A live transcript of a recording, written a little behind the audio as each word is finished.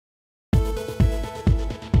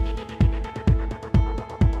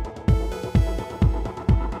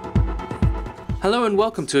Hello and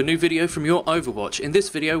welcome to a new video from Your Overwatch. In this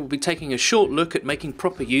video we'll be taking a short look at making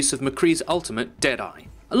proper use of McCree's ultimate, Deadeye.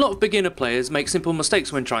 A lot of beginner players make simple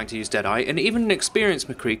mistakes when trying to use Deadeye, and even an experienced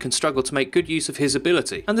McCree can struggle to make good use of his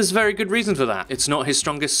ability. And there's very good reason for that, it's not his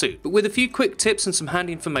strongest suit. But with a few quick tips and some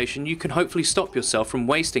handy information you can hopefully stop yourself from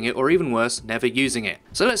wasting it, or even worse, never using it.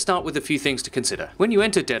 So let's start with a few things to consider. When you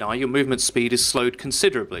enter Deadeye, your movement speed is slowed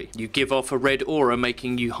considerably. You give off a red aura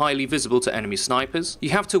making you highly visible to enemy snipers.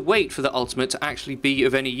 You have to wait for the ultimate to actually be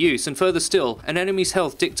of any use, and further still, an enemy's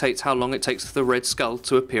health dictates how long it takes for the red skull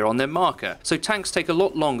to appear on their marker. So tanks take a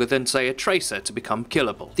lot longer than say a tracer to become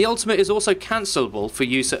killable. The ultimate is also cancelable for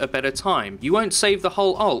use at a better time. You won't save the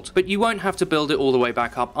whole ult, but you won't have to build it all the way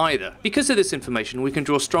back up either. Because of this information we can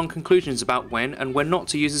draw strong conclusions about when and when not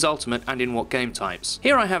to use his ultimate and in what game types.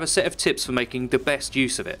 Here I have a set of tips for making the best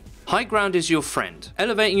use of it. High ground is your friend.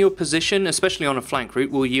 Elevating your position, especially on a flank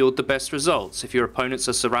route, will yield the best results. If your opponents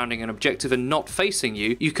are surrounding an objective and not facing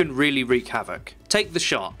you, you can really wreak havoc. Take the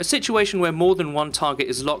shot. A situation where more than one target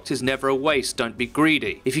is locked is never a waste, don't be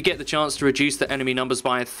greedy. If you get the chance to reduce the enemy numbers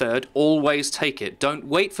by a third, always take it. Don't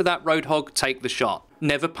wait for that roadhog, take the shot.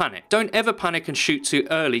 Never panic. Don't ever panic and shoot too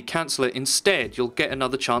early, cancel it instead, you'll get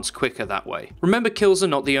another chance quicker that way. Remember, kills are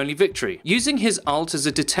not the only victory. Using his ult as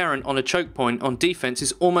a deterrent on a choke point on defense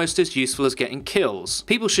is almost as useful as getting kills.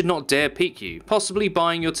 People should not dare peek you, possibly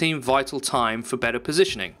buying your team vital time for better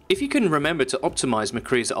positioning. If you can remember to optimize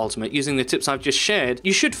McCree's ultimate using the tips I've just shared,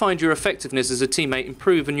 you should find your effectiveness as a teammate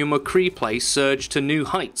improve and your McCree play surge to new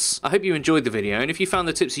heights. I hope you enjoyed the video, and if you found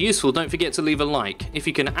the tips useful, don't forget to leave a like. If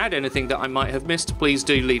you can add anything that I might have missed, please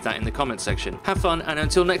do leave that in the comment section. Have fun, and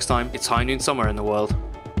until next time, it's high noon somewhere in the world.